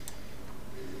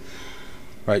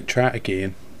Right, try it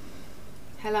again.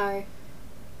 Hello.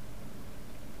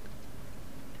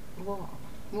 What?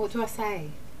 What do I say?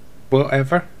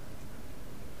 Whatever.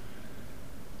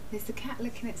 Is the cat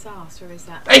licking its ass, or is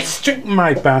that... It's drinking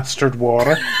my bastard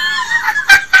water.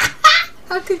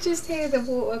 I could just hear the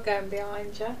water going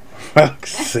behind you.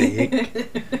 Fuck's sake.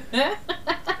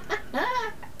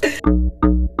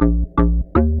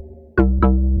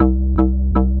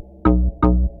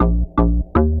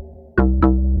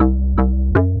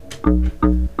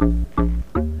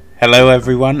 Hello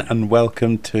everyone and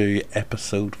welcome to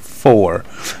episode 4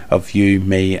 of You,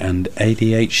 Me and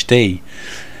ADHD.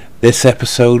 This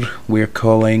episode we're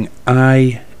calling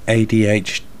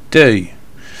Do,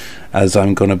 as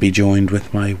I'm going to be joined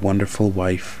with my wonderful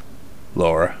wife,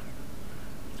 Laura.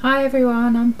 Hi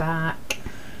everyone, I'm back.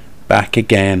 Back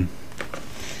again.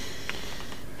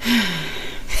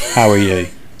 How are you?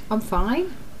 I'm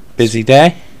fine. Busy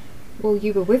day? Well,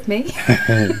 you were with me.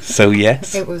 So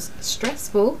yes. It was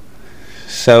stressful.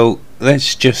 So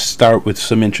let's just start with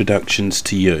some introductions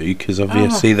to you, because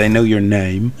obviously they know your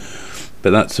name, but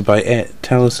that's about it.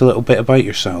 Tell us a little bit about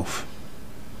yourself.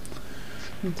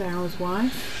 I'm Daryl's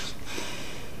wife,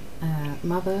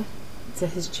 mother to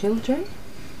his children.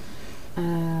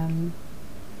 Well,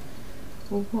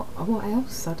 what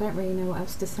else? I don't really know what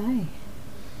else to say.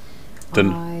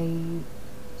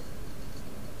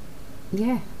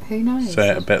 Yeah, who knows? Say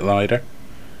it a bit louder.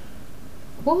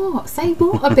 What? Say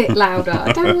what a bit louder?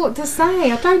 I don't know what to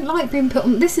say. I don't like being put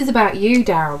on... This is about you,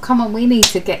 Daryl. Come on, we need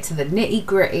to get to the nitty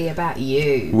gritty about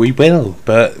you. We will,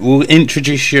 but we'll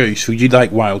introduce you. So you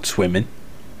like wild swimming?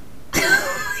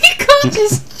 You can't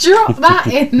just drop that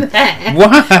in there.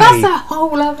 Why? That's a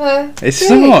whole other It's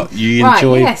thing. not. You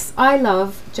enjoy... Right, yes, I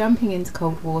love jumping into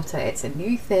cold water. It's a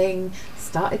new thing.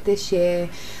 Started this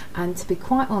year. And to be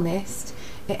quite honest,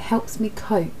 it helps me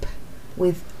cope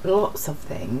with lots of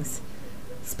things.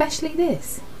 Especially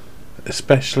this.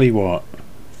 Especially what?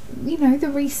 You know, the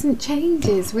recent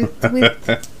changes with the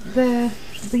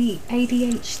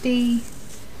ADHD.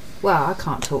 Well, I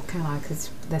can't talk, can I? Because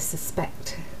they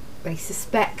suspect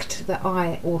that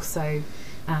I also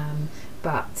am,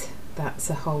 but that's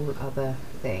a whole other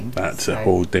thing. That's a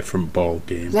whole different ball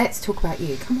game. Let's talk about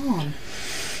you. Come on.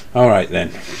 All right then.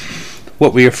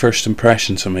 What were your first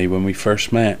impressions of me when we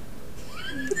first met?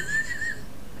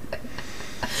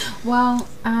 Well,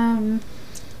 I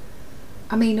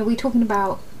mean, are we talking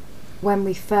about when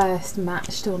we first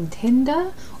matched on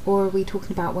Tinder, or are we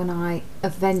talking about when I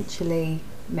eventually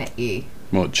met you?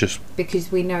 What, just...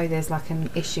 Because we know there's like an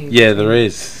issue. Yeah, there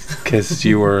is, because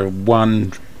you were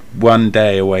one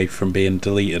day away from being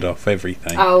deleted off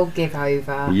everything. Oh, give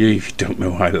over. You don't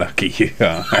know how lucky you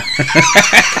are.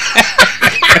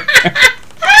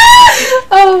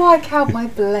 Oh, I count my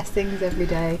blessings every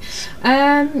day.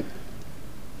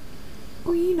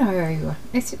 Well, you know,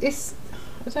 it's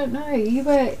I don't know.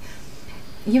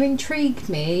 You intrigued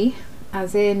me,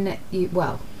 as in you.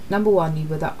 Well, number one, you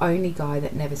were the only guy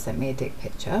that never sent me a dick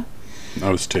picture.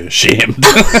 I was too ashamed.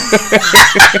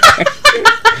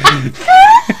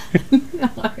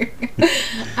 No.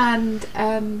 And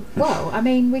well, I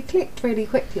mean, we clicked really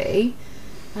quickly.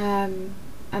 And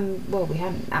well, we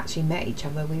hadn't actually met each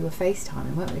other. We were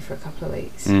FaceTiming, weren't we, for a couple of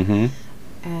weeks? Mm-hmm.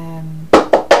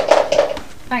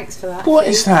 Thanks for that. What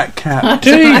is that cat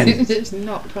doing? I just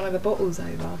knocked one of the bottles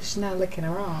over. She's now licking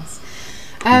her ass.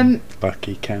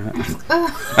 Lucky cat. Oh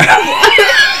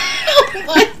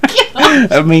my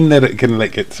god! I mean that it can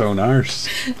lick its own arse.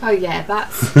 Oh yeah,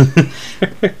 that's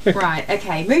right.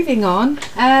 Okay, moving on.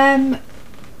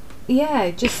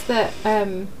 Yeah, just that.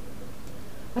 I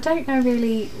don't know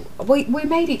really. We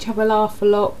made each other laugh a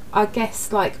lot. I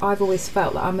guess like I've always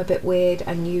felt that I'm a bit weird,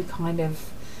 and you kind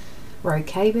of were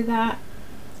okay with that.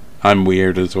 I'm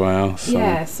weird as well. So.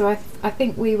 Yeah, so I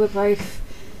think we were both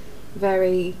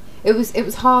very. It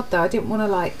was hard though. I didn't want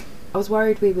to I was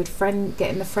worried we would get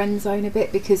in the friend zone a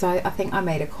bit, because I think I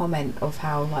made a comment of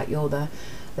how like you're the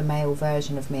male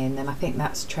version of me, and then I think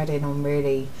that's treading on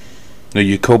really. No,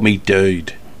 you called me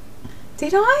dude.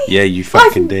 Did I? Yeah, you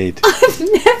fucking did. I've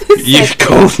never said You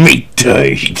called me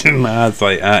dude, and I was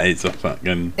like, that is a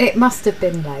fucking. It must have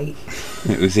been late.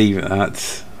 It was even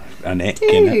that's an ick, Dude.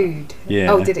 innit?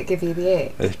 Yeah. Oh, did it give you the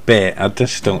ick? A bit. I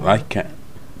just don't like it,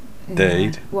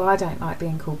 dude. Yeah. Well, I don't like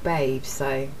being called babe,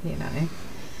 so you know,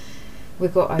 we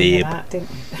got over Babe. that, didn't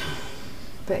we?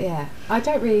 But yeah, I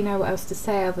don't really know what else to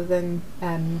say other than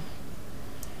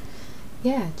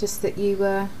yeah, just that you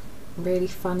were a really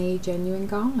funny, genuine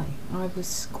guy. I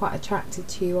was quite attracted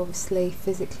to you, obviously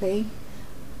physically.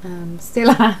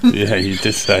 Still am. Yeah, you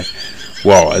did say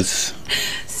was.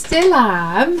 Still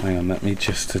am. Hang on, let me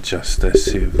just adjust this,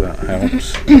 see if that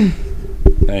helps.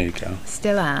 There you go.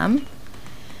 Still am.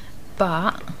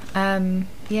 But,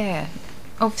 yeah,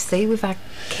 obviously we've had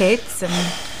kids and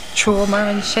trauma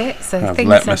and shit, so I've things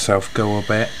let myself go a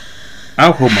bit.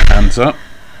 I'll hold my hands up.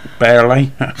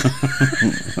 Barely.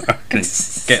 I can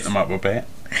get them up a bit.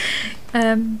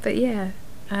 But yeah,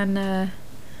 and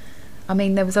I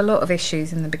mean, there was a lot of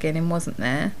issues in the beginning, wasn't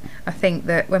there? I think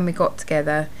that when we got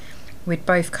together, we'd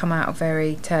both come out of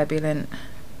very turbulent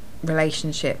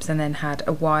relationships and then had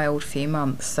a wild few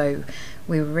months, so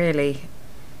we were really,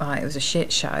 it was a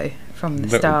shit show from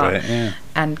the start, bit, yeah.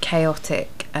 And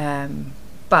chaotic,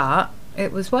 but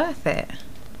it was worth it.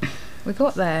 We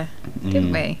got there,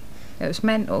 didn't we? It was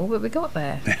mental, but we got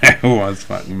there. It was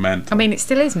fucking mental. I mean, it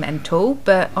still is mental,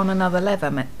 but on another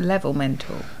level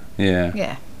mental. Yeah.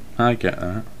 Yeah. I get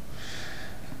that.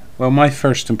 Well, my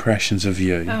first impressions of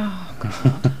you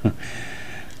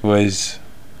was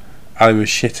I was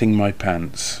shitting my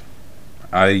pants.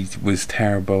 I was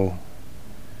terrible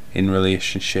in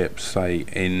relationships,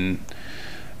 like in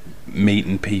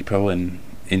meeting people and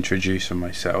introducing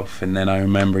myself. And then I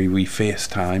remember we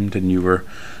FaceTimed and you were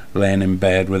laying in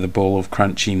bed with a bowl of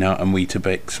crunchy nut and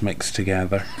Weetabix mixed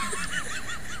together.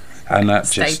 And that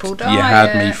Staple just, you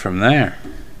had me from there.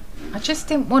 I just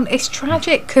didn't want... It's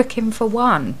tragic cooking for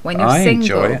one when you're I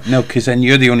single. enjoy it. No, because then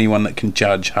you're the only one that can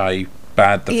judge how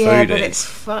bad the food is. Yeah, but it's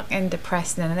fucking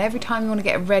depressing. And every time you want to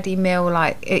get a ready meal,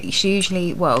 like, it's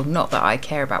usually... Well, not that I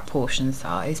care about portion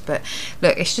size, but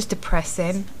look, it's just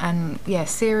depressing. And yeah,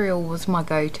 cereal was my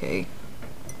go-to.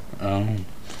 Oh.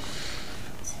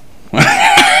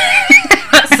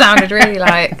 That sounded really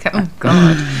like... Oh,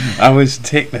 God. I was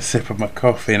taking a sip of my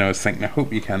coffee and I was thinking, I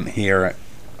hope you can't hear it.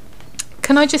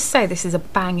 Can I just say this is a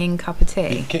banging cup of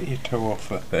tea? You get your toe off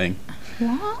that thing.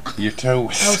 What? Your toe. Oh,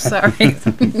 sorry.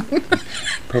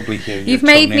 Probably hear your You've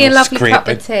made me a lovely cup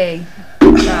of tea.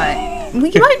 Right. Well,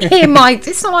 you won't hear my...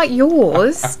 It's not like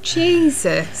yours.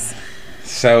 Jesus.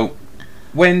 So,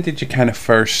 when did you kind of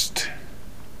first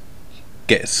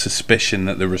get a suspicion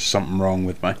that there was something wrong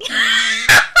with me?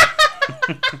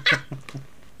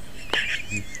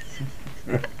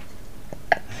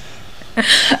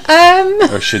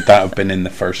 Or should that have been in the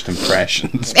first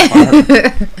impressions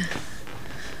part?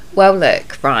 Well,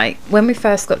 look, right. When we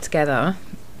first got together,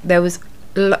 there was,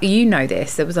 you know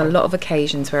this, there was a lot of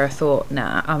occasions where I thought,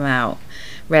 nah, I'm out.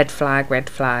 Red flag, red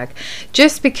flag.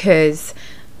 Just because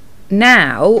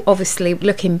now, obviously,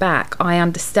 looking back, I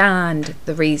understand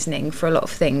the reasoning for a lot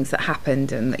of things that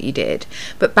happened and that you did.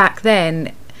 But back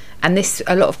then, and this,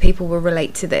 a lot of people will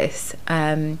relate to this,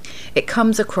 it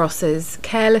comes across as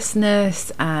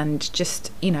carelessness and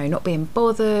just, you know, not being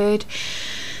bothered.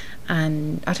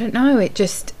 And I don't know, it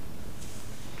just,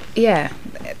 yeah,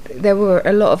 there were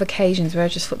a lot of occasions where I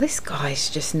just thought, this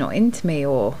guy's just not into me,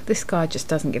 or this guy just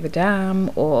doesn't give a damn,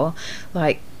 or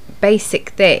like basic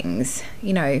things,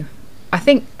 you know. I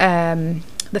think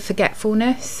the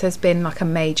forgetfulness has been like a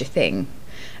major thing.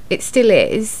 It still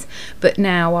is, but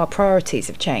now our priorities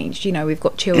have changed. You know, we've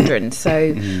got children,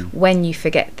 so when you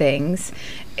forget things,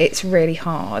 it's really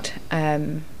hard.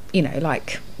 You know,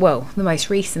 like, well, the most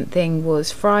recent thing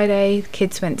was Friday, the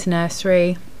kids went to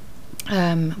nursery.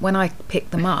 When I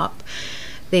picked them up,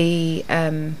 the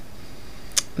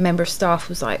member of staff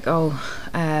was like,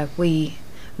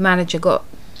 manager got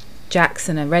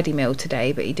Jackson a ready meal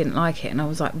today, but he didn't like it. And I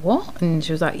was like, what? And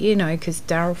she was like, you know, because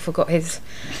Daryl forgot his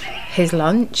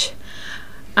lunch.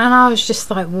 And I was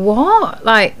just like, what?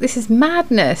 Like, this is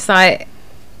madness. Like,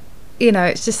 you know,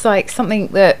 it's just like something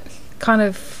that kind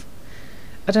of,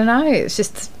 I don't know, it's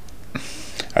just...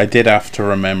 I did have to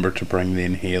remember to bring the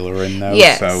inhaler in though.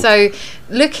 Yeah, so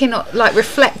looking at, like,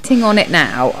 reflecting on it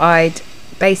now, I'd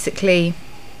basically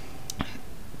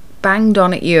banged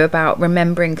on at you about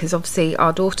remembering, because obviously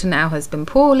our daughter now has been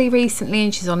poorly recently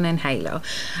and she's on an inhaler,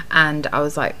 and I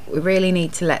was like, we really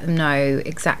need to let them know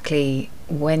exactly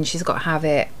when she's got to have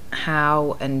it,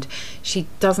 how, and she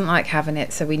doesn't like having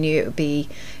it, so we knew it would be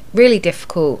really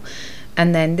difficult.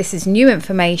 And then this is new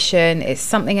information, it's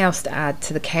something else to add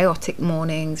to the chaotic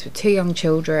mornings with 2 young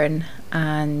children.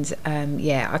 And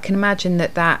yeah, I can imagine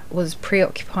that that was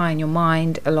preoccupying your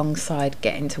mind alongside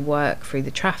getting to work through the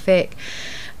traffic.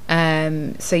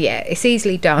 So yeah, it's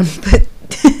easily done. But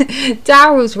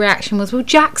Daryl's reaction was, well,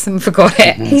 Jackson forgot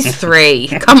it. He's 3.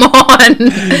 Come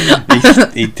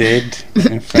on. He did.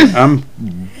 In fact, I'm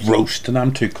roasting.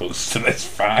 I'm too close to this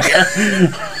fire.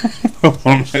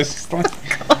 Honestly.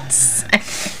 God's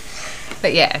sake.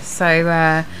 But yeah,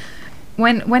 so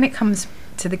when it comes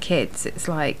to the kids, it's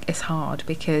like, it's hard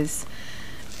because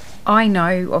I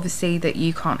know obviously that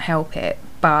you can't help it,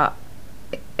 but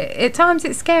at times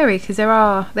it's scary because there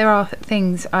are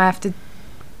things I have to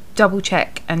double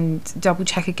check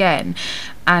again,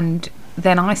 and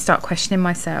then I start questioning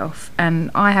myself,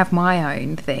 and I have my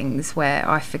own things where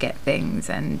I forget things,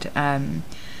 and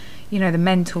you know, the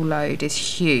mental load is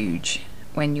huge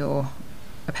when you're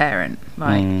a parent,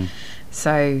 like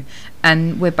so,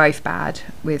 and we're both bad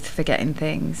with forgetting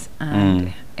things,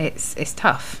 and it's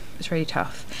tough. It's really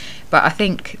tough. But I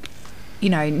think, you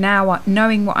know, now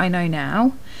knowing what I know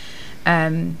now,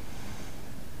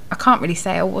 I can't really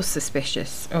say I was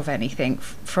suspicious of anything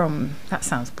from, that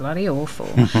sounds bloody awful,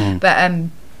 but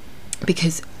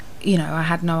because, you know, I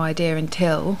had no idea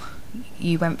until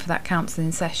you went for that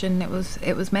counselling session. It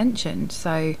was mentioned,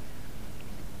 so.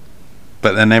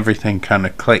 But then everything kind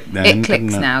of clicked then. It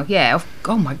clicks now, yeah.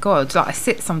 Oh my God! Like I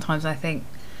sit sometimes, and I think,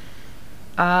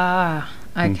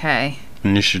 okay.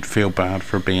 And you should feel bad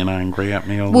for being angry at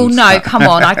me all Well, the no, time. come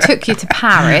on. I took you to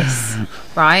Paris,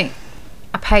 right?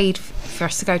 I paid for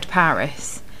us to go to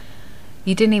Paris.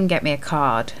 You didn't even get me a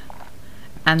card.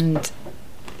 And,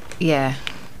 yeah.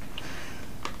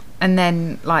 And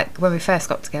then, like, when we first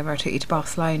got together, I took you to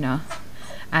Barcelona.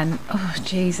 And, oh,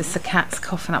 Jesus, the cat's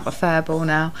coughing up a fur ball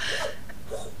now.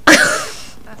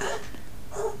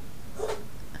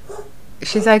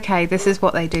 She's okay. This is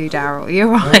what they do, Daryl. You're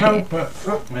right. No, but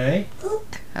fuck me.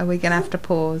 Are we going to have to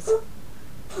pause?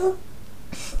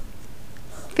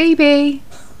 Phoebe!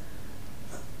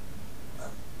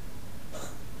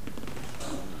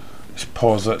 Just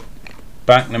pause it.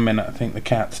 Back in a minute. I think the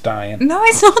cat's dying. No,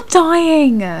 it's not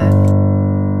dying.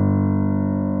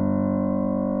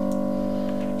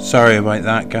 Sorry about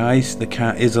that, guys. The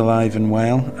cat is alive and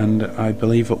well, and I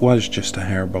believe it was just a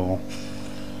hairball.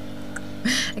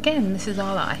 Again, this is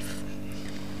our life.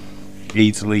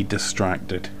 Easily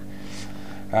distracted.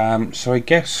 So I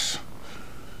guess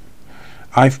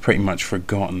I've pretty much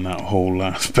forgotten that whole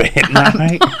last bit now.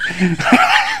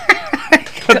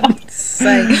 God's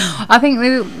sake. I think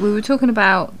we were talking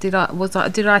about did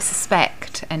I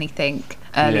suspect anything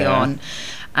early on,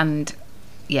 and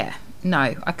yeah,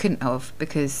 no, I couldn't have,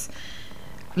 because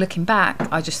looking back,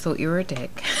 I just thought you were a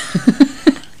dick.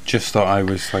 Just thought I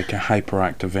was like a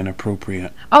hyperactive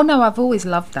inappropriate. Oh no, I've always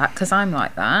loved that because I'm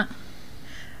like that.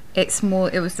 It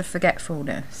was the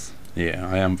forgetfulness. Yeah,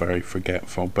 I am very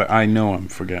forgetful, but I know I'm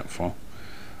forgetful.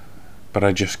 But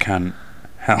I just can't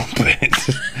help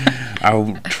it.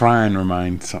 I'll try and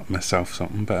remind myself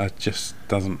something, but it just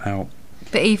doesn't help.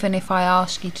 But even if I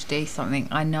ask you to do something,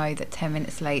 I know that 10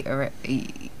 minutes later,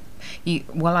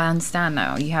 well, I understand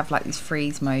now, you have like these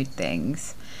freeze mode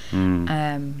things.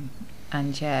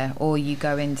 And yeah, or you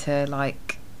go into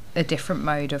like a different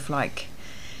mode of like,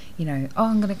 you know, oh,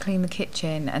 I'm going to clean the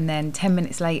kitchen, and then 10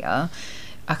 minutes later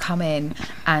I come in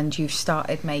and you've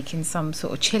started making some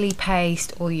sort of chili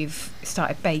paste, or you've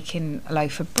started baking a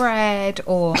loaf of bread,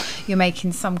 or you're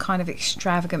making some kind of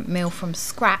extravagant meal from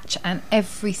scratch, and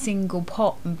every single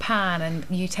pot and pan and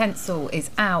utensil is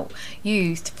out,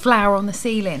 used, flour on the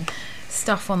ceiling,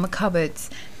 stuff on the cupboards,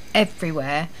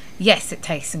 everywhere. Yes, it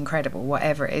tastes incredible,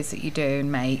 whatever it is that you do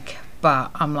and make,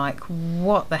 but I'm like,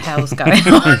 what the hell's going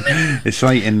on? It's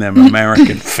like in them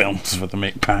American films where they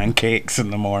make pancakes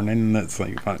in the morning, that's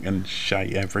like fucking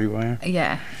shite everywhere.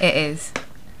 Yeah, it is.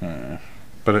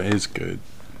 But it is good.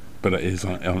 But it is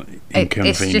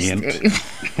inconvenient.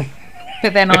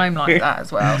 But then I'm like that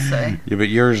as well, so. Yeah, but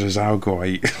yours is I'll go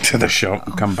out to the shop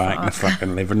and come back and the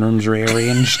fucking living room's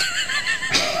rearranged.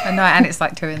 I know, and it's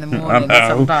like 2 a.m.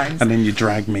 sometimes. And then you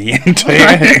drag me into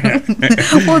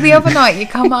it. Well, the other night you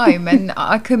come home and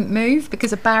I couldn't move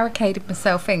because I barricaded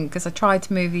myself in because I tried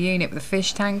to move the unit with the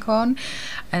fish tank on.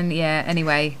 And yeah,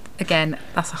 anyway, again,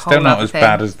 that's a whole Still not other as thing.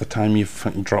 bad as the time you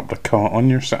fucking dropped a cot on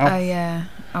yourself. Oh yeah,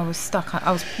 I was stuck.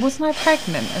 Wasn't I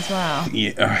pregnant as well?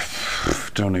 Yeah,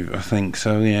 don't even think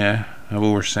so. Yeah,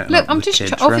 we're setting Look, up I'm the just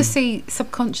kids' obviously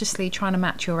subconsciously trying to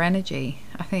match your energy.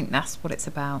 I think that's what it's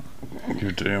about.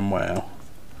 You're doing well.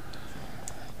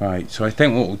 Right, so I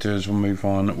think what we'll do is we'll move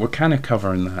on. We're kind of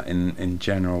covering that in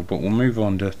general, but we'll move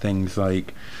on to things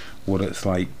like what it's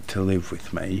like to live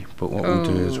with me. But what we'll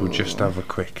do is we'll just have a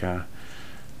quick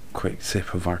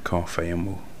sip of our coffee and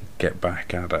we'll get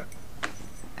back at it.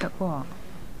 At what?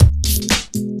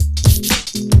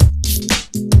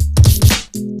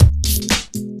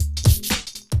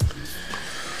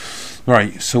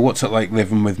 Right, so what's it like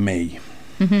living with me?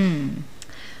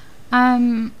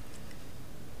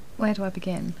 Where do I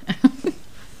begin?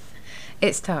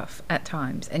 It's tough at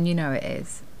times, and you know it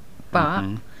is,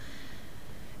 but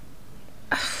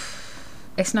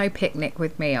it's no picnic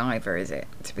with me either, is it?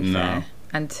 To be fair,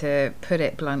 And to put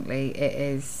it bluntly, it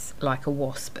is like a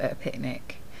wasp at a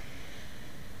picnic.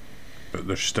 But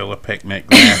there's still a picnic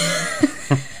there.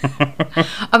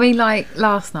 I mean, like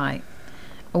last night,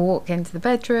 I walked into the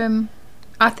bedroom.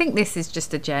 I think this is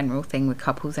just a general thing with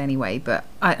couples anyway, but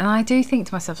I do think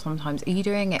to myself sometimes, are you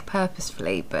doing it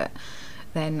purposefully? But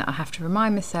then I have to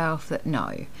remind myself that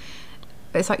no.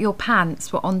 But it's like your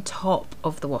pants were on top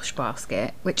of the wash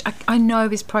basket, which I know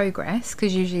is progress,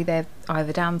 because usually they're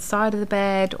either down the side of the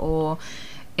bed or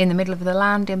in the middle of the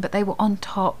landing, but they were on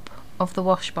top of the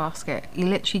wash basket. You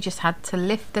literally just had to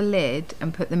lift the lid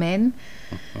and put them in.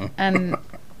 And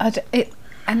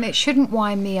it shouldn't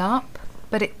wind me up,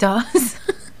 but it does.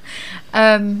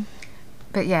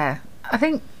 But yeah, I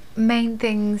think main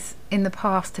things in the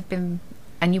past have been,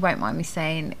 and you won't mind me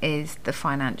saying, is the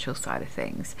financial side of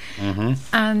things.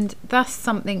 And that's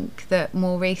something that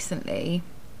more recently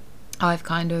I've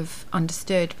kind of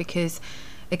understood, because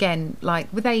again, like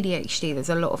with ADHD, there's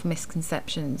a lot of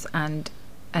misconceptions, and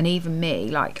even me,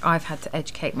 like I've had to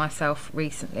educate myself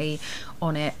recently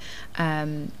on it,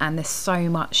 and there's so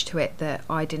much to it that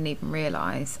I didn't even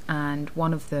realise. And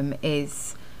one of them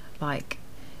is like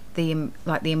the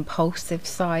impulsive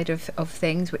side of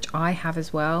things, which I have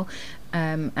as well,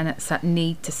 and it's that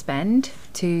need to spend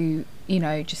to, you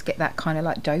know, just get that kind of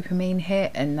like dopamine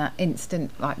hit and that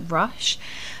instant like rush.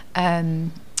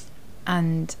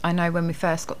 And I know when we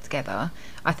first got together,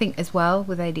 I think as well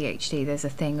with ADHD, there's a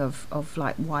thing of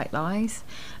like white lies,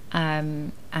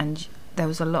 and there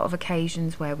was a lot of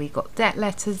occasions where we got debt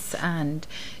letters and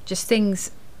just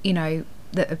things, you know,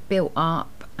 that have built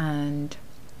up, and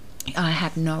I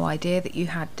had no idea that you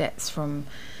had debts from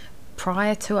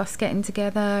prior to us getting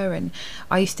together. And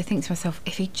I used to think to myself,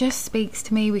 if he just speaks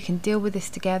to me, we can deal with this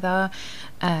together.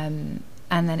 And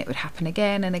then it would happen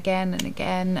again and again and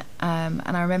again. And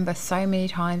I remember so many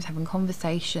times having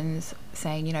conversations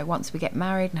saying, you know, once we get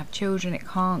married and have children, it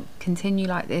can't continue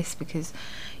like this because,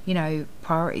 you know,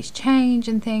 priorities change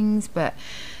and things. But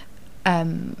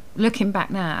looking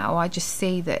back now, I just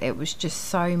see that it was just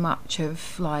so much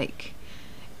of like,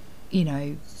 you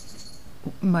know,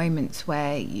 moments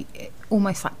where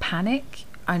almost like panic.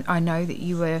 I know that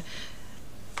you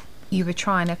were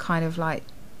trying to kind of like,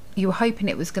 you were hoping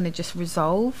it was going to just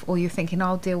resolve, or you're thinking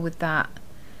I'll deal with that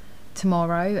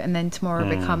tomorrow, and then tomorrow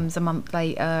becomes a month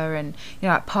later, and you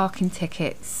know, like parking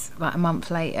tickets like a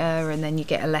month later, and then you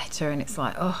get a letter and it's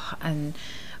like, oh, and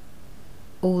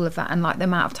all of that. And like the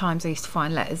amount of times I used to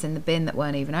find letters in the bin that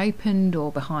weren't even opened,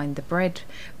 or behind the bread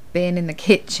bin in the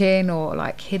kitchen, or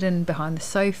like hidden behind the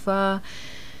sofa,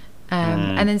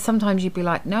 and then sometimes you'd be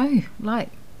like, no, like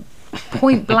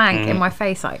point blank in my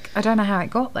face, like I don't know how it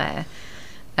got there.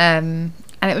 And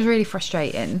it was really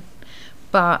frustrating,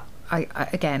 but I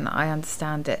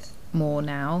understand it more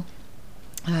now.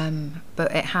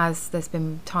 But there's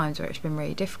been times where it's been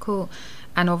really difficult,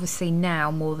 and obviously now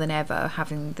more than ever,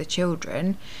 having the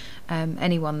children,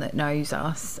 anyone that knows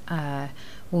us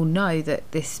will know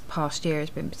that this past year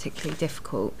has been particularly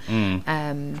difficult.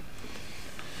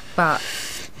 But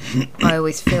I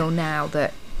always feel now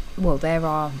that, well, they're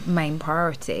our main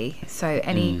priority, so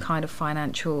any kind of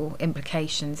financial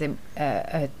implications you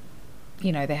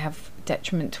know, they have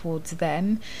detriment towards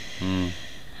them.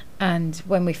 And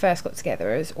when we first got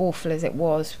together, as awful as it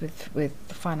was with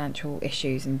the financial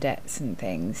issues and debts and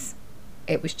things,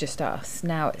 it was just us.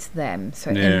 Now it's them,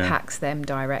 so it impacts them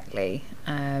directly.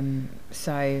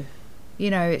 So, you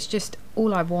know, it's just,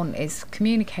 all I want is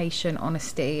communication,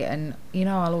 honesty, and, you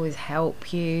know, I'll always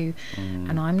help you,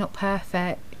 and I'm not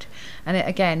perfect. And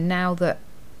again, now that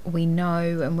we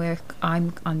know and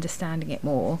I'm understanding it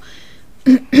more,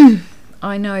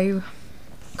 I know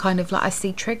kind of like I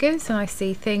see triggers and I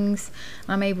see things,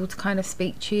 and I'm able to kind of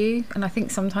speak to you. And I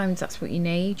think sometimes that's what you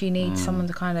need. You need someone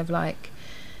to kind of like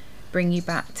bring you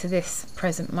back to this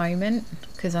present moment,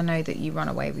 because I know that you run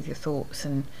away with your thoughts.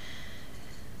 And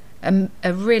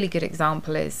a really good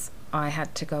example is, I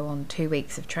had to go on 2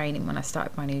 weeks of training when I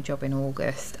started my new job in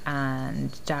August,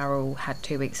 and Daryl had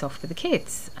 2 weeks off with the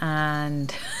kids,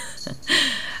 and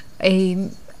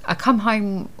I come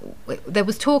home, there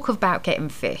was talk about getting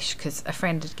fish because a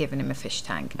friend had given him a fish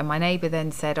tank, and my neighbour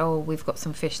then said, oh, we've got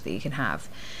some fish that you can have.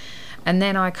 And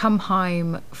then I come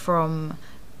home from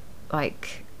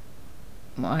like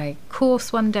my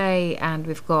course one day, and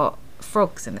we've got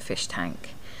frogs in the fish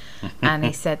tank, and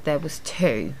he said there was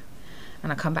 2.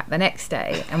 And I come back the next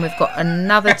day and we've got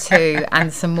another 2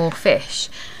 and some more fish.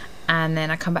 And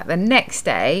then I come back the next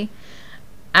day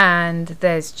and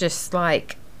there's just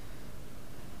like,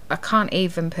 I can't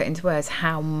even put into words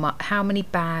how many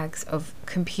bags of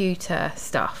computer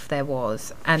stuff there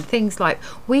was. And things like,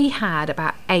 we had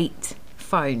about 8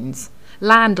 phones.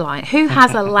 Landline. Who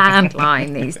has a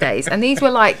landline these days? And these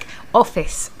were like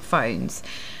office phones.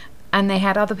 And they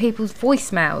had other people's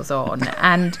voicemails on,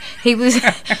 and he was,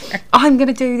 I'm going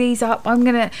to do these up.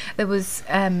 There was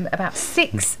about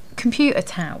 6 computer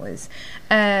towers.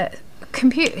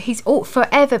 He's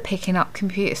forever picking up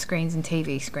computer screens and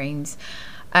TV screens.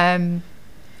 I'm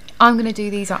going to do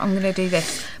these up. I'm going to do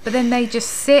this. But then they just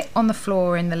sit on the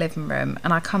floor in the living room,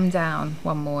 and I come down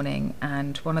one morning,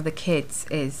 and one of the kids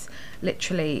is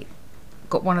literally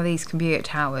got one of these computer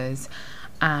towers,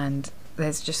 and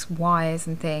there's just wires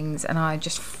and things, and I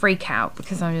just freak out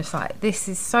because I'm just like, this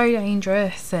is so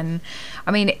dangerous. And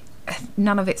I mean,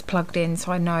 none of it's plugged in,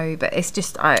 so I know, but it's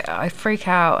just I freak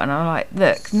out, and I'm like,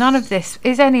 look, none of this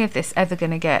is any of this ever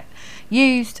going to get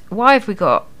used. Why have we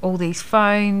got all these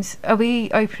phones? Are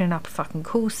we opening up a fucking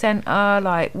call centre?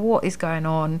 Like, what is going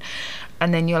on?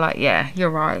 And then you're like, yeah, you're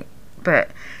right.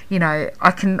 But you know, I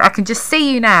can just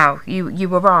see you now.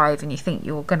 You arrive and you think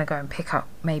you're gonna go and pick up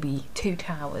maybe 2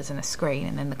 towers and a screen,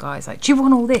 and then the guy's like, "Do you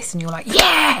want all this?" And you're like,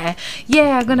 "Yeah,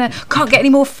 can't get any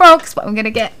more frogs, but I'm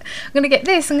gonna get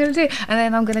this. I'm gonna do, and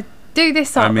then I'm gonna do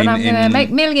this up, and I'm gonna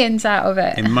make millions out of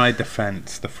it." In my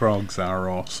defence, the frogs are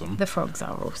awesome. The frogs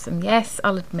are awesome. Yes,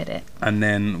 I'll admit it. And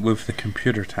then with the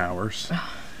computer towers.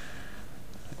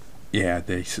 Yeah,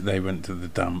 they went to the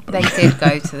dump. They did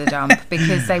go to the dump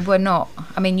because they were not.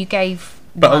 I mean, you gave.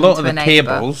 But a lot of the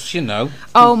cables, you know.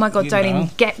 Oh my God! Don't even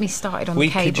get me started on the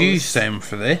cables. We could use them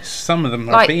for this. Some of them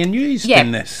are being used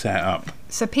in this setup.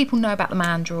 So people know about the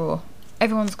man drawer.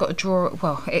 Everyone's got a drawer.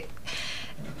 Well,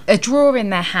 a drawer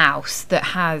in their house that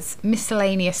has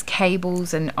miscellaneous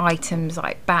cables and items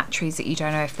like batteries that you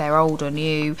don't know if they're old or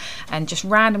new, and just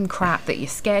random crap that you're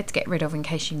scared to get rid of in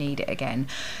case you need it again.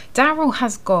 Daryl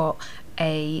has got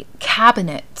a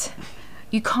cabinet.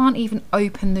 You can't even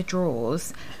open the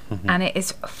drawers, and it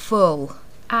is full,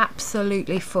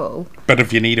 absolutely full. But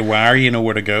if you need a wire, you know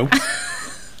where to go.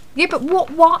 Yeah, but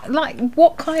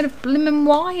what kind of blimmin'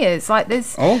 wires? Like,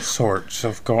 there's all sorts.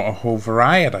 I've got a whole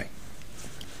variety.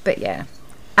 But yeah,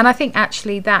 and I think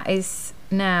actually that is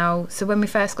now, so when we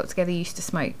first got together, you used to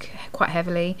smoke quite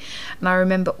heavily, and I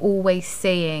remember always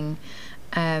seeing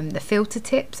the filter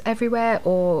tips everywhere,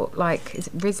 or like, is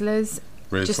it Rizzlers?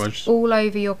 Just all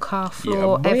over your car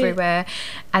floor, everywhere.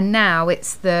 And now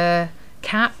it's the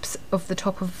caps of the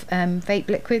top of vape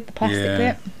liquid, the plastic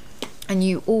bit. And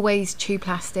you always chew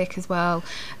plastic as well,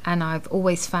 and I've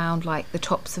always found like the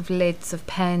tops of lids of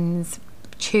pens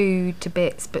chewed to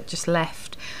bits but just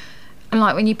left. And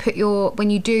like when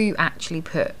you do actually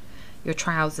put your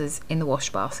trousers in the wash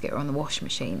basket or on the washing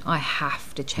machine, I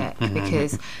have to check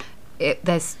because they're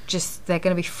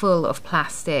going to be full of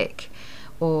plastic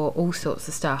or all sorts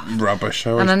of stuff. Rubbish.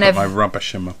 I always put my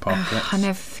rubbish in my pockets. I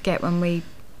never forget when we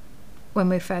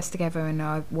were first together, and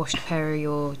I washed a pair of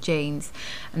your jeans,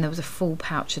 and there was a full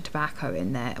pouch of tobacco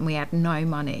in there, and we had no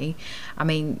money. I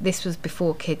mean, this was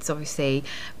before kids, obviously,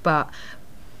 but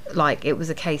like, it was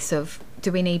a case of,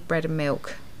 do we need bread and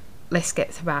milk? Let's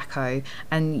get tobacco.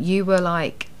 And you were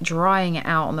like drying it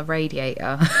out on the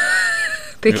radiator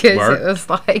because it was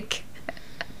like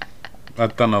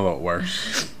I've done a lot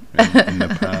worse in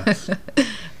the past.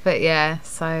 But yeah,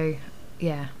 so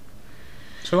yeah.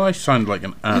 So I sound like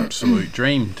an absolute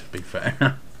dream, to be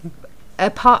fair.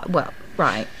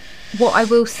 Right. What I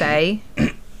will say,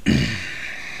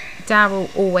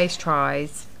 Daryl always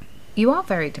tries. You are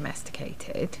very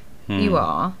domesticated. You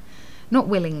are. Not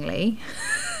willingly.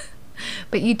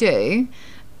 But you do.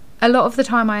 A lot of the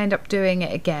time I end up doing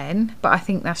it again, but I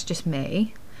think that's just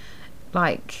me.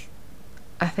 Like,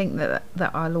 I think that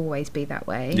I'll always be that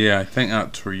way. Yeah, I think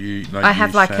that's where you... Like, I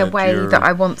have like a way that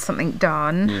I want something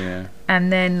done. Yeah.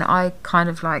 And then I kind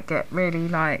of like get really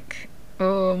like,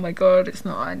 oh my God, it's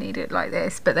not, I need it like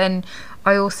this. But then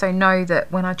I also know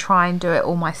that when I try and do it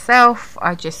all myself,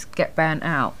 I just get burnt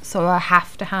out. So I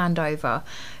have to hand over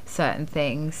certain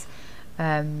things.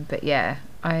 But yeah,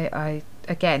 I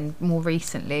again, more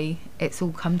recently, it's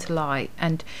all come to light.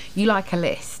 And you like a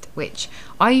list, which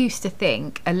I used to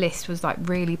think a list was like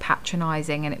really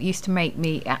patronising, and it used to make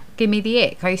me, give me the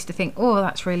ick. I used to think, oh,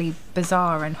 that's really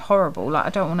bizarre and horrible. Like, I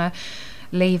don't want to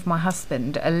leave my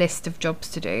husband a list of jobs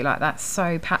to do. Like, that's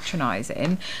so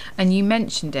patronising. And you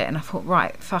mentioned it, and I thought,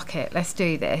 right, fuck it, let's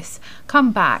do this.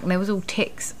 Come back, and there was all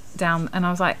ticks down, and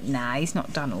I was like, nah, he's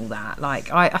not done all that. Like,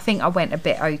 I think I went a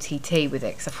bit OTT with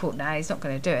it, because I thought, nah, he's not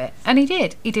going to do it. And he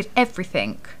did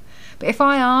everything. But if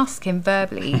I ask him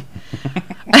verbally,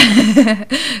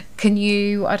 can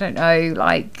you, I don't know,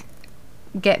 like,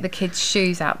 get the kids'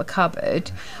 shoes out the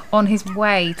cupboard, on his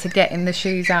way to getting the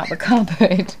shoes out the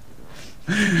cupboard,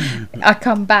 I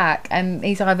come back and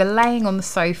he's either laying on the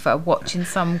sofa watching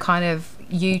some kind of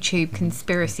YouTube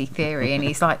conspiracy theory, and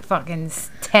he's like fucking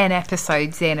 10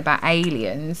 episodes in about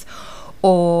aliens,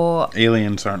 or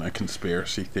aliens aren't a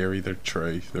conspiracy theory, they're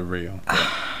true, they're real.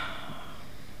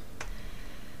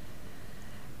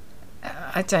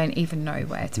 I don't even know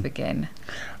where to begin.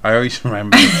 I always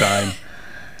remember the time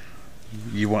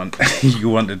you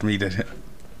wanted me to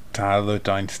tile the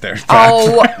downstairs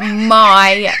bathroom. Oh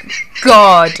my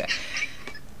god.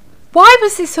 Why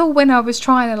was this all when I was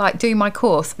trying to like do my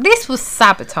course? This was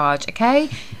sabotage, okay?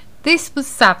 This was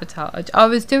sabotage. I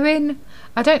was doing,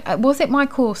 was it my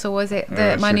course or was it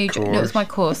my new job? No, it was my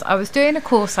course. I was doing a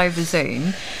course over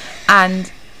Zoom,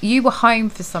 and you were home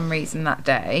for some reason that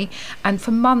day, and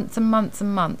for months and months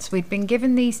and months we'd been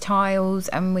given these tiles,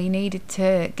 and we needed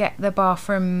to get the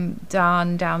bathroom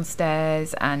done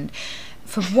downstairs, and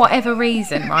for whatever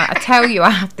reason, right, I tell you, I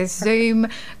have this Zoom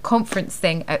conference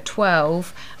thing at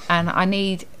 12 and I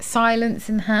need silence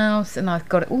in the house, and I've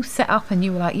got it all set up, and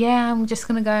you were like, yeah, I'm just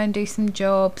going to go and do some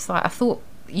jobs. Like, I thought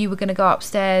you were going to go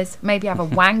upstairs, maybe have a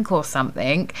wank or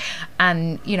something,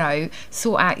 and, you know,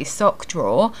 sort out your sock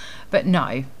drawer. But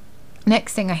no.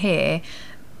 Next thing I hear,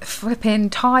 flipping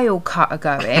tile cutter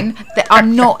going. That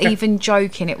I'm not even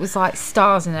joking. It was like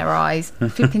stars in their eyes.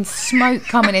 Flipping smoke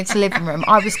coming into the living room.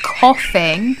 I was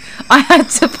coughing. I had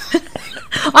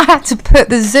to put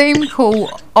the Zoom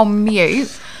call on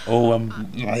mute. Oh,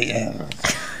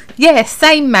 yeah,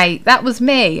 same, mate. That was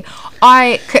me.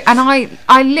 I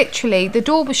literally, the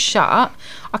door was shut.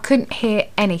 I couldn't hear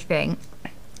anything,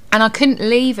 and I couldn't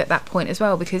leave at that point as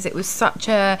well, because it was such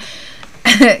a.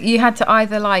 You had to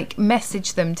either like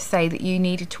message them to say that you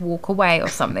needed to walk away or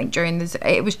something during this.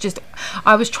 It was just,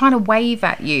 I was trying to wave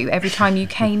at you every time you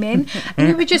came in, and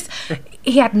you were just.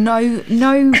 He had no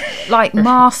like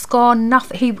mask on,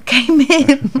 nothing. He came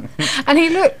in, and he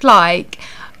looked like.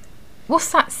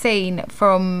 What's that scene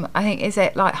from, I think, is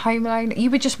it like Home Alone?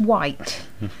 You were just white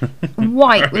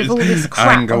with all this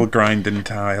crap. Angle grinding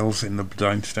tiles in the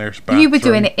downstairs bathroom. You were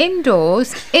doing it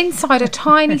indoors, inside a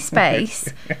tiny space.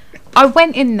 I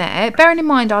went in there, bearing in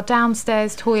mind our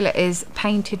downstairs toilet is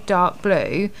painted dark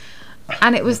blue,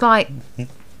 and it was like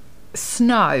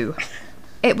snow.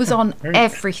 It was on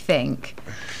everything.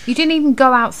 You didn't even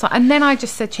go outside. And then I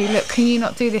just said to you, look, can you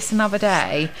not do this another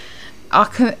day?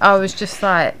 I was just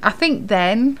like, I think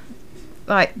then,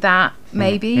 like that,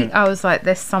 maybe I was like,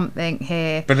 there's something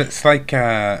here. But it's like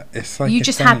you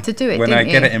just had to do it. When I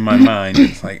get it in my mind,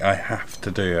 it's like I have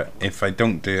to do it. If I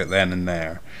don't do it then and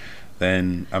there,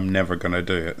 then I'm never gonna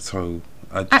do it. So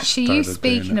I just actually, you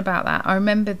speaking about that, I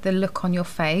remembered the look on your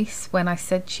face when I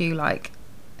said to you, like,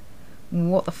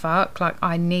 what the fuck, like,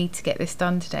 I need to get this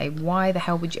done today. Why the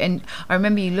hell would you? And I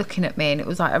remember you looking at me, and it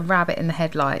was like a rabbit in the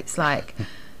headlights, like.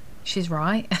 She's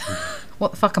right.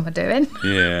 What the fuck am I doing?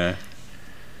 Yeah.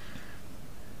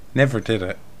 Never did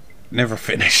it. Never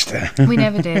finished it. We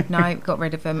never did. No, got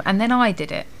rid of them. And then I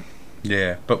did it.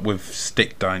 Yeah, but with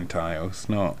stick down tiles,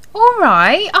 not. All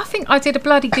right. I think I did a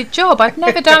bloody good job. I've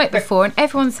never done it before, and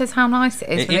everyone says how nice it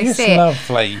is when they see it. It is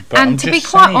lovely. But and I'm to just be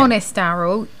quite saying. honest,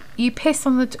 Daryl, you piss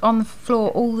on the floor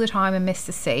all the time and miss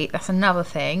the seat. That's another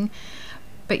thing.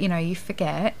 But you know, you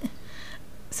forget.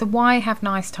 So why have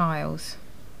nice tiles?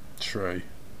 True.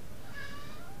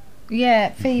 Yeah,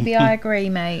 Phoebe, I agree,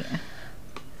 mate.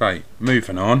 Right,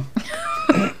 moving on.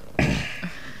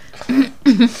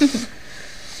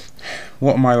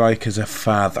 What am I like as a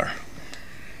father?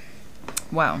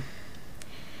 Well,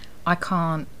 I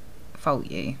can't fault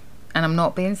you, and I'm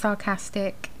not being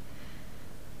sarcastic.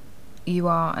 You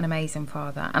are an amazing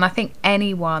father, and I think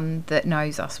anyone that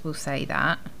knows us will say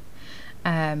that.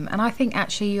 And I think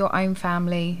actually your own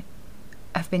family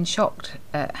have been shocked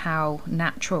at how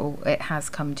natural it has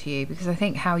come to you, because I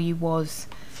think how you was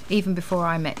even before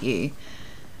I met you,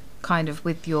 kind of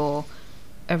with your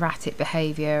erratic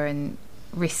behaviour and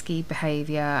risky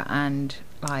behaviour and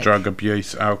like drug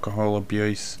abuse, alcohol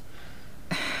abuse,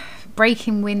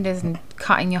 breaking windows and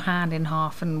cutting your hand in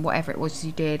half and whatever it was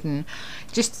you did, and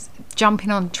just jumping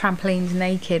on trampolines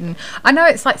naked. And I know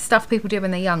it's like stuff people do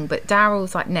when they're young, but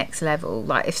Daryl's like next level.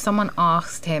 Like if someone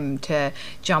asked him to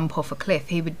jump off a cliff,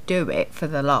 he would do it for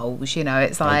the lols, you know.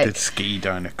 It's like I did ski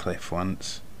down a cliff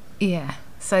once. Yeah,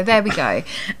 so there we go.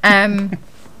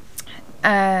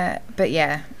 But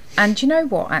yeah, and you know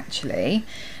what, actually,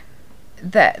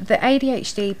 the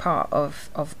ADHD part of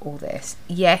all this,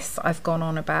 yes, I've gone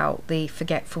on about the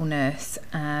forgetfulness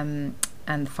and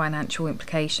the financial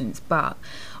implications, but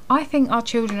I think our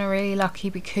children are really lucky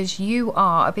because you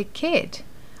are a big kid.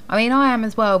 I mean, I am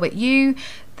as well, but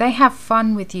they have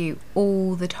fun with you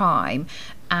all the time,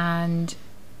 and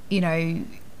you know,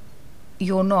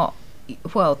 you're not,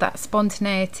 well, that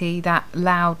spontaneity, that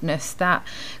loudness, that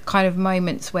kind of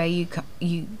moments where you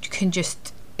can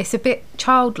just, it's a bit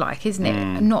childlike, isn't it?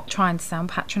 I'm not trying to sound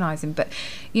patronising, but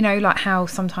you know, like how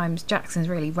sometimes Jackson's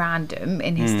really random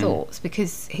in his thoughts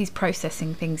because he's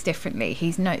processing things differently.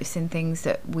 He's noticing things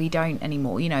that we don't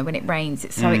anymore. You know, when it rains,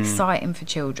 it's so exciting for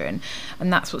children,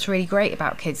 and that's what's really great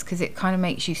about kids, because it kind of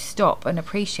makes you stop and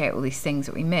appreciate all these things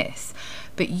that we miss.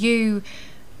 But you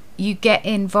get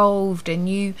involved and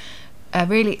you are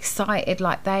really excited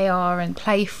like they are, and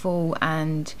playful,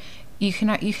 and you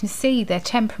can see their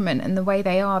temperament and the way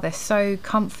they are. They're so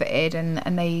comforted and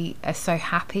they are so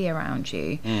happy around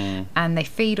you, and they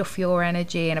feed off your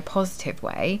energy in a positive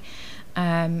way,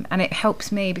 and it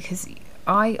helps me because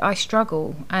I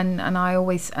struggle, and I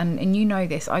always, and you know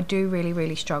this, I do really,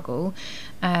 really struggle,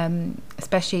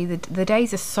 especially the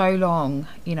days are so long,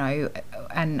 you know,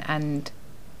 and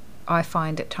I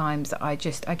find at times that I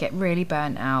get really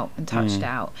burnt out and touched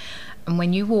out, and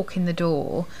when you walk in the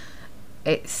door,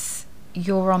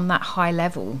 you're on that high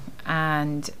level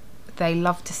and they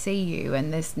love to see you.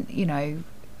 And there's, you know,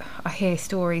 I hear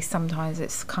stories sometimes,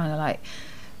 it's kind of like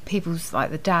people's,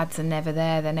 like the dads are never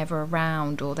there, they're never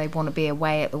around, or they want to be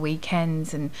away at the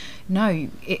weekends, and no,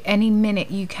 any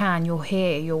minute you can, you're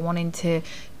here, you're wanting to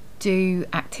do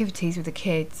activities with the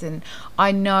kids. And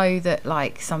I know that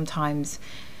like sometimes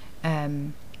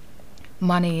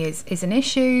money is an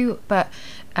issue, but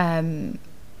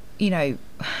you know,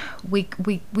 we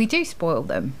do spoil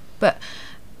them, but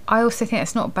I also think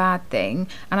it's not a bad thing.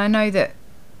 And I know that,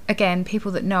 again,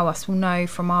 people that know us will know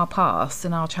from our past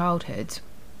and our childhood,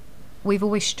 we've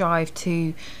always strived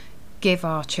to give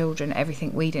our children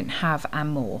everything we didn't have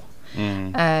and more.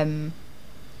 And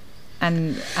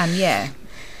yeah,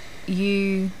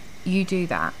 you do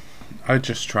that. I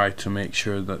just try to make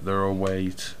sure that they're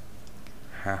always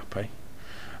happy.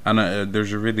 And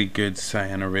there's a really good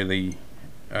saying,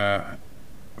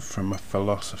 from a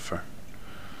philosopher,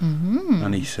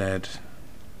 and he said,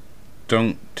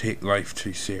 don't take life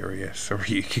too serious or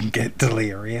you can get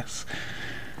delirious.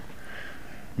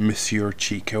 Monsieur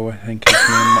Chico, I think his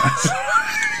name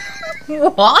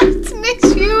was. What?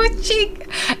 Monsieur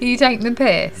Chico? Are you taking the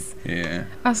piss? Yeah.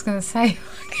 I was going to say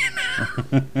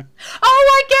oh,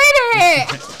 I get it.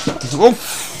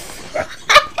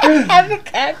 The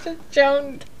cat just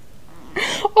jumped.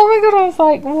 Oh my god, I was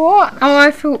like, what? Oh,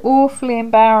 I feel awfully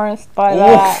embarrassed by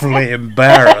that. Awfully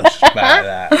embarrassed by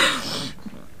that.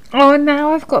 Oh,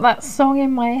 now I've got that song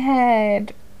in my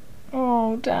head.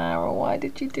 Oh, Daryl, why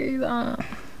did you do that?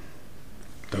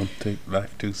 Don't take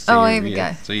life too serious. Oh, here we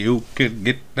go. So you could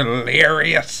get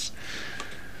delirious.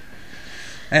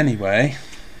 Anyway.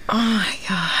 Oh my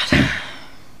god.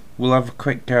 We'll have a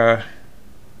quick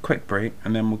break,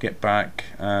 and then we'll get back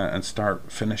and start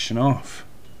finishing off.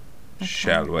 Okay.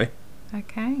 Shall we?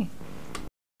 Okay.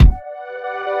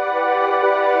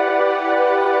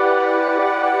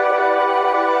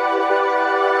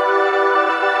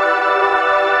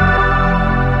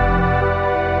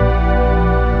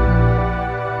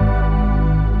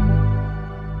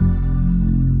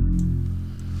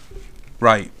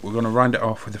 Right, we're going to round it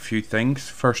off with a few things.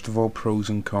 First of all, pros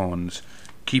and cons.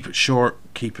 Keep it short,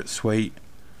 keep it sweet.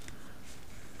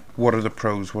 What are the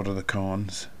pros, what are the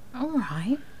cons?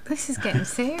 Alright, this is getting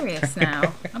serious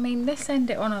now. I mean, let's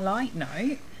end it on a light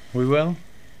note. We will?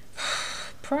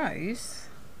 Pros?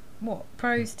 What,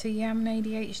 pros to Yam and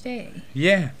ADHD?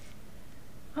 Yeah.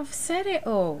 I've said it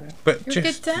all. But you're a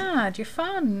good dad, you're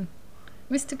fun.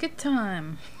 Mr. Good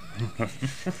Time.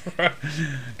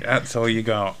 That's all you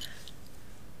got.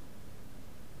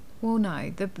 Well, no,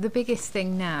 the biggest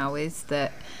thing now is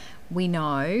that we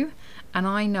know, and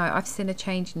I know I've seen a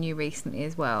change in you recently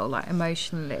as well, like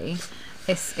emotionally.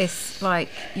 It's like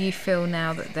you feel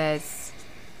now that there's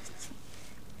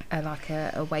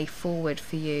a way forward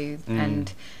for you,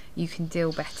 and you can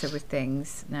deal better with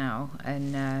things now,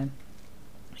 and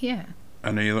yeah.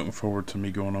 And are you looking forward to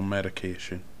me going on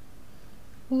medication?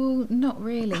 Well, not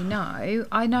really, no.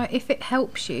 I know if it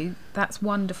helps you, that's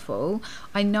wonderful.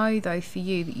 I know, though, for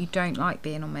you that you don't like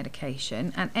being on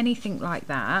medication, and anything like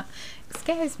that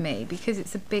scares me because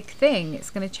it's a big thing. It's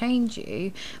going to change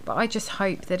you, but I just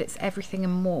hope that it's everything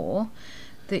and more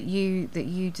that you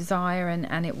desire,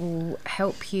 and it will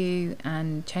help you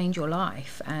and change your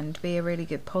life and be a really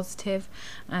good positive.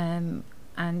 And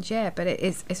yeah, but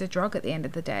it's a drug at the end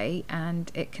of the day,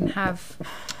 and it can have...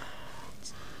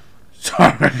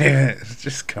 Sorry, it's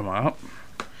just come up.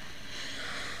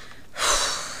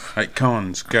 Right,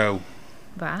 cons, go.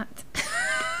 That.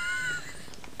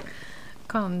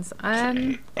 Cons.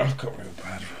 I've got real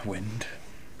bad wind.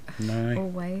 No.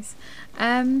 Always.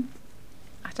 I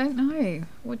don't know.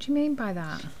 What do you mean by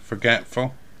that?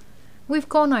 Forgetful. We've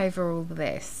gone over all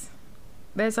this.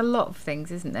 There's a lot of things,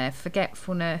 isn't there?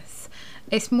 Forgetfulness.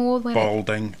 It's more when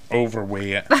Balding,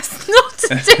 overweight. That's not to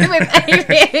do with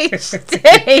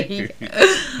ADHD.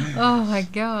 Oh my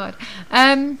god.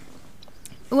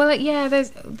 Well, yeah,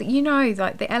 there's,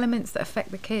 like the elements that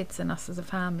affect the kids and us as a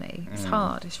family. It's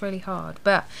hard. It's really hard.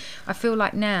 But I feel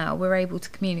like now we're able to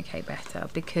communicate better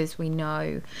because we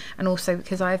know, and also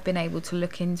because I've been able to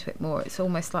look into it more. It's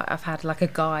almost like I've had like a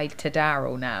guide to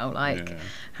Daryl now, like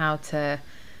how to.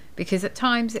 Because at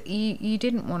times you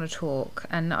didn't want to talk,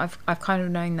 and I've kind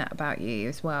of known that about you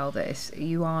as well. That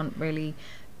you aren't really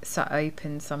so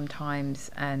open sometimes,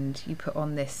 and you put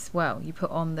on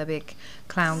the big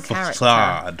clown character.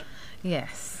 Facade.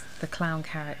 Yes, the clown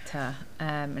character,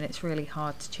 and it's really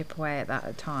hard to chip away at that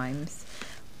at times.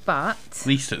 But at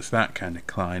least it's that kind of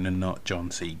Klein and not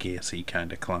John C. Gacy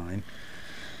kind of Klein.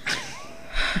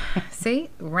 See,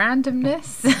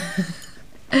 randomness.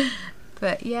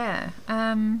 But yeah,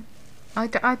 I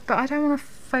don't want to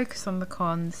focus on the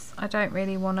cons. I don't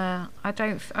really want to.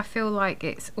 I feel like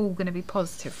it's all going to be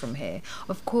positive from here.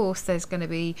 Of course, there's going to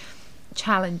be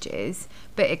challenges,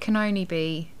 but it can only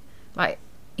be like,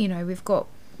 we've got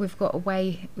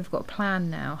a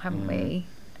plan now, haven't we?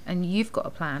 And you've got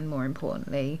a plan, more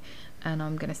importantly, and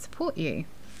I'm going to support you.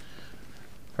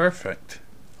 Perfect.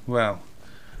 Well,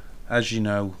 as you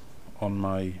know, on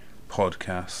my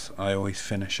podcasts, I always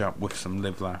finish up with some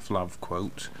live, laugh, love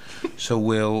quotes. So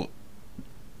we'll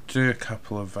do a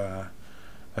couple of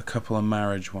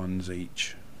marriage ones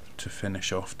each to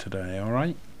finish off today. All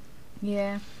right?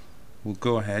 Yeah. Well,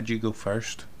 go ahead. You go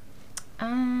first.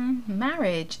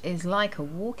 Marriage is like a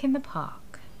walk in the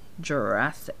park.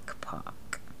 Jurassic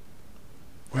Park.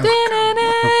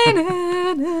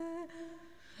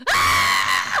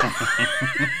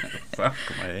 Fuck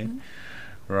me.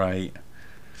 Right.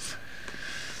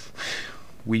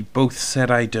 We both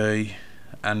said I do,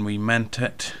 and we meant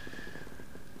it.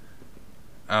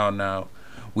 Oh no.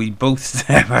 We both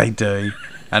said I do,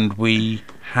 and we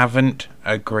haven't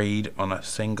agreed on a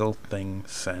single thing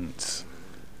since.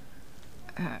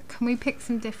 Can we pick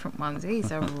some different ones?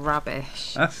 These are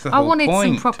rubbish. That's the I whole wanted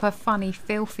point. some proper, funny,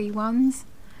 filthy ones.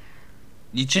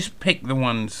 You just pick the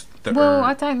ones that Well, are...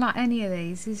 I don't like any of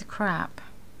these. These are crap.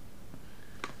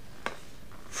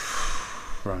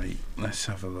 Right, let's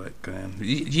have a look then.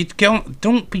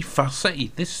 Don't be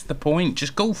fussy. This is the point.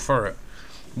 Just go for it.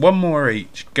 One more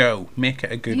each. Go. Make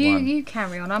it a good one. You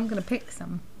carry on. I'm going to pick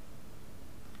some.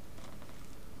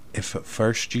 If at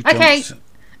first you Okay.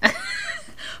 don't...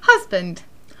 Husband,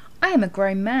 I am a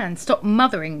grown man. Stop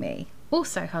mothering me.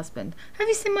 Also, husband, have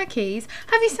you seen my keys?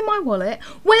 Have you seen my wallet?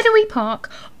 Where do we park?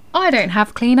 I don't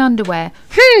have clean underwear.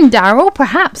 Daryl,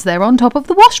 perhaps they're on top of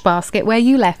the wash basket where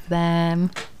you left them.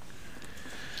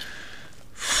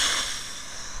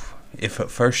 If at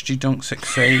first you don't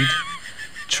succeed,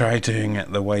 try doing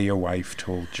it the way your wife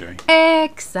told you.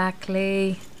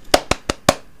 Exactly.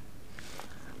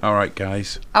 All right,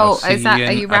 guys. Oh,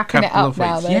 Are you wrapping it up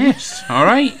now then? Yes. All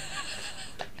right.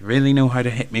 You really know how to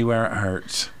hit me where it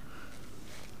hurts.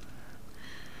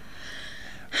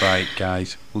 Right,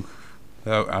 guys.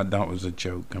 That was a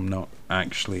joke. I'm not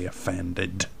actually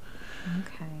offended.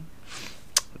 Okay.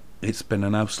 It's been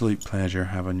an absolute pleasure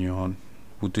having you on.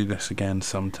 We'll do this again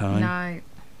sometime. No.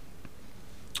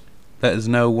 Let us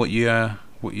know what you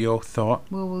all thought.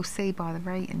 Well, we'll see by the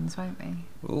ratings, won't we?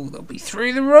 Oh, they'll be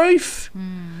through the roof.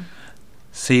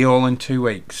 See you all in 2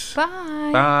 weeks. Bye.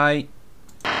 Bye.